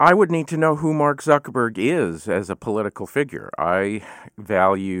I would need to know who Mark Zuckerberg is as a political figure. I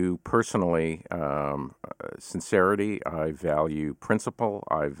value personally sincerity. I value principle.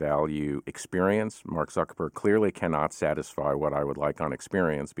 I value experience. Mark Zuckerberg clearly cannot satisfy what I would like on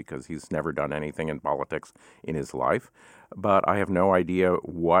experience because he's never done anything in politics in his life. But I have no idea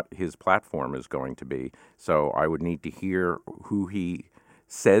what his platform is going to be. So I would need to hear who he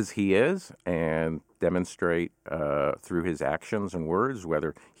says he is and demonstrate through his actions and words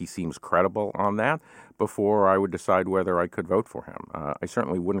whether he seems credible on that before I would decide whether I could vote for him. I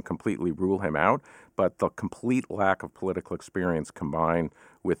certainly wouldn't completely rule him out, but the complete lack of political experience combined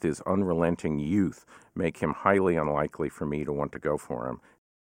with his unrelenting youth make him highly unlikely for me to want to go for him.